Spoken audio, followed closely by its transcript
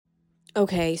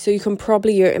Okay, so you can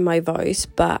probably hear it in my voice,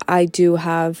 but I do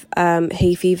have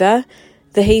hay fever.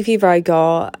 The hay fever I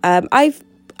got, I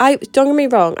don't get me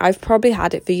wrong, I've probably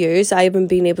had it for years. I haven't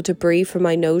been able to breathe from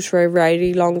my nose for a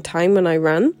really long time when I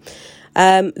run.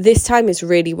 This time is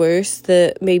really worse.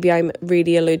 Maybe I'm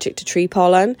really allergic to tree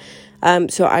pollen.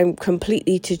 So I'm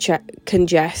completely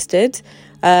congested.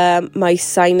 My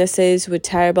sinuses were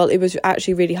terrible. It was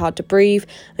actually really hard to breathe,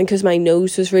 and because my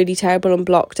nose was really terrible and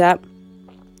blocked up,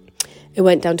 it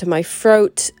went down to my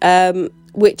throat,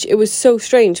 which it was so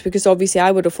strange because obviously I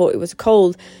would have thought it was a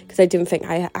cold because I didn't think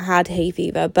I had hay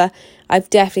fever, but I've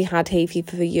definitely had hay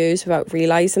fever for years without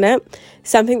realising it.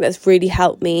 Something that's really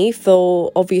helped me,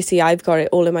 for obviously I've got it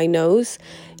all in my nose,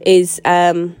 is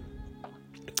the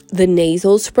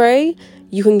nasal spray.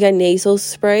 You can get nasal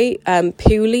spray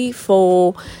purely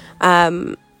for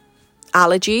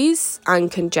allergies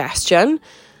and congestion.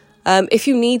 If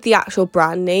you need the actual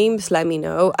brand names, let me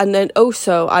know. And then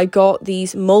also I got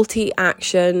these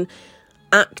multi-action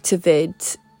Activid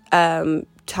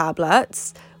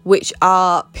tablets, which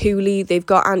are purely, they've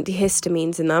got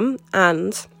antihistamines in them,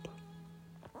 and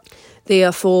they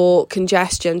are for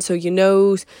congestion, so your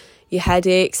nose, your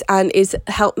headaches, and it's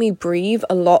helped me breathe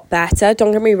a lot better.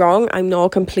 Don't get me wrong, I'm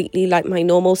not completely like my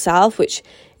normal self, which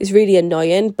is really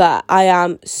annoying, but I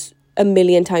am a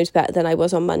million times better than I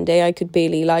was on Monday. I could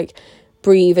barely like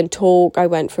breathe and talk. I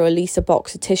went through at least a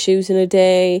box of tissues in a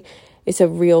day. It's a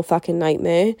real fucking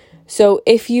nightmare. So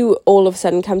if you all of a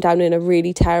sudden come down in a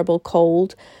really terrible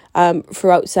cold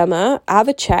throughout summer, have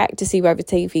a check to see whether it's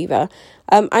hay fever.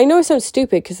 I know it sounds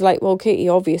stupid because like, well, Katie,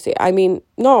 obviously, I mean,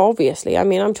 not obviously, I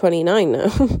mean, I'm 29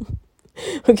 now.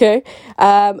 Okay.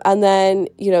 And then,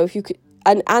 you know, if you could,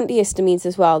 and antihistamines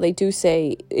as well, they do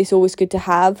say it's always good to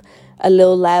have a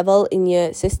little level in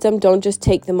your system. Don't just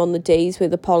take them on the days where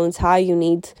the pollen's high. You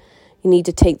need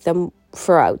to take them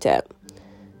throughout it.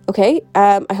 Okay,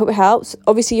 I hope it helps.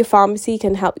 Obviously, your pharmacy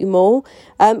can help you more.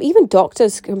 Even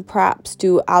doctors can perhaps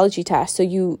do allergy tests, so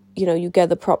you get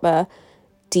the proper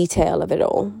detail of it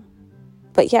all.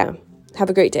 But yeah, have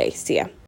a great day. See ya.